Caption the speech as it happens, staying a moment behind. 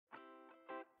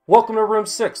Welcome to Room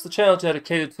 6, the channel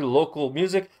dedicated to local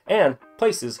music and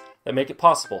places that make it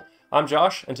possible. I'm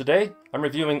Josh, and today I'm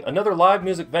reviewing another live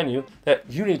music venue that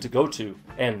you need to go to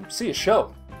and see a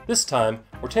show. This time,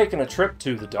 we're taking a trip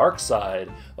to the dark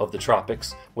side of the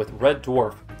tropics with Red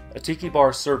Dwarf, a tiki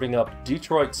bar serving up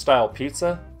Detroit-style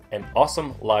pizza and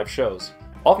awesome live shows.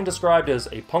 Often described as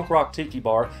a punk rock tiki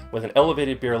bar with an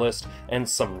elevated beer list and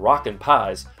some rockin'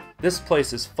 pies, this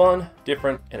place is fun,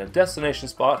 different, and a destination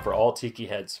spot for all tiki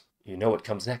heads. You know what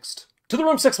comes next. To the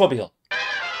Room 6 mobile!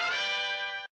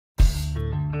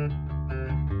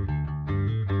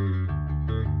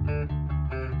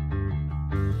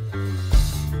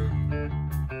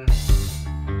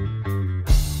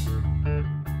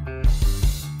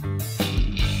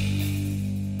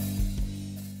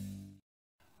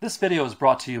 This video is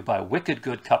brought to you by Wicked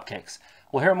Good Cupcakes.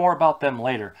 We'll hear more about them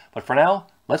later, but for now,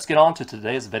 let's get on to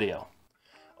today's video.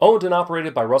 Owned and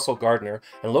operated by Russell Gardner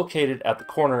and located at the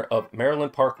corner of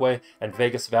Maryland Parkway and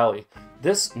Vegas Valley,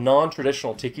 this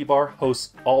non-traditional tiki bar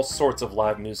hosts all sorts of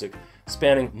live music,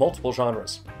 spanning multiple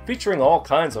genres, featuring all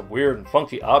kinds of weird and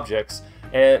funky objects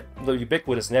and the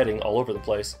ubiquitous netting all over the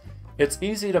place. It's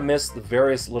easy to miss the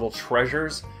various little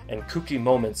treasures and kooky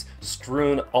moments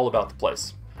strewn all about the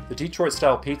place. The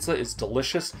Detroit-style pizza is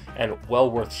delicious and well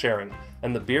worth sharing,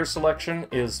 and the beer selection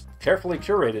is carefully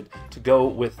curated to go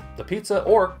with the pizza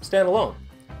or stand alone.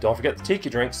 Don't forget the tiki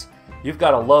drinks. You've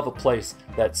got to love a place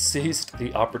that seized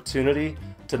the opportunity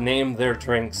to name their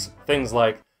drinks things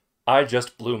like, "I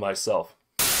just blew myself."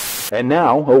 And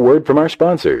now, a word from our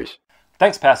sponsors.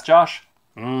 Thanks, Past Josh.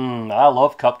 I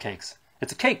love cupcakes.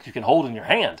 It's a cake you can hold in your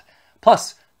hand.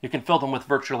 Plus, you can fill them with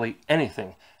virtually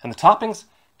anything, and the toppings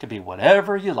can be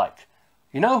whatever you like.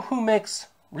 You know who makes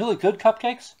really good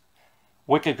cupcakes?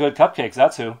 Wicked Good Cupcakes,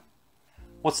 that's who.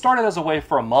 What started as a way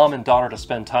for a mom and daughter to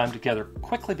spend time together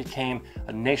quickly became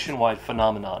a nationwide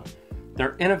phenomenon.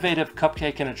 Their innovative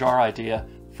cupcake in a jar idea,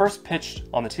 first pitched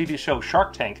on the TV show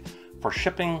Shark Tank for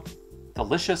shipping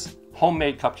delicious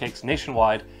homemade cupcakes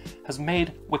nationwide, has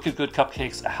made Wicked Good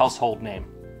Cupcakes a household name.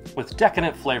 With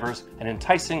decadent flavors and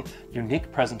enticing,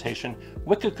 unique presentation,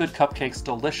 Wicked Good Cupcakes'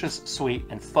 delicious, sweet,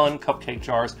 and fun cupcake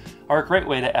jars are a great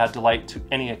way to add delight to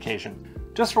any occasion.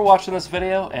 Just for watching this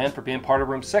video and for being part of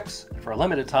Room 6, for a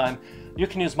limited time, you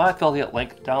can use my affiliate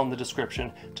link down in the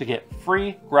description to get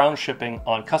free ground shipping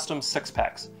on custom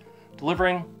 6-packs.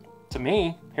 Delivering to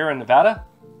me here in Nevada,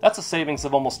 that's a savings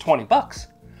of almost 20 bucks.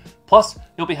 Plus,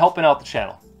 you'll be helping out the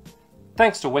channel.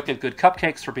 Thanks to Wicked Good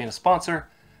Cupcakes for being a sponsor,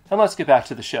 and let's get back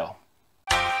to the show.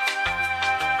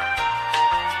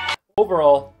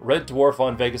 Overall, Red Dwarf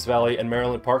on Vegas Valley and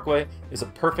Maryland Parkway is a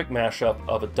perfect mashup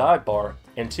of a dive bar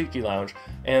and tiki lounge,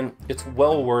 and it's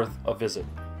well worth a visit.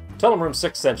 Tell them Room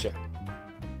 6 sent you.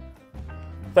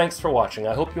 Thanks for watching.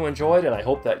 I hope you enjoyed, and I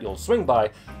hope that you'll swing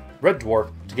by Red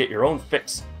Dwarf to get your own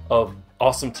fix of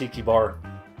awesome tiki bar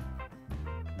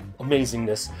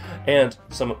amazingness and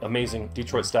some amazing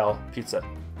Detroit-style pizza.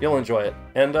 You'll enjoy it.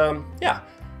 And yeah,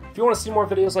 if you want to see more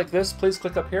videos like this, please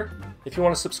click up here. If you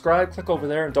want to subscribe, click over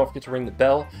there, and don't forget to ring the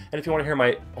bell. And if you want to hear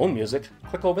my own music,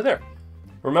 click over there.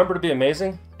 Remember to be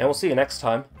amazing, and we'll see you next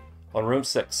time on Room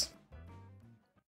 6.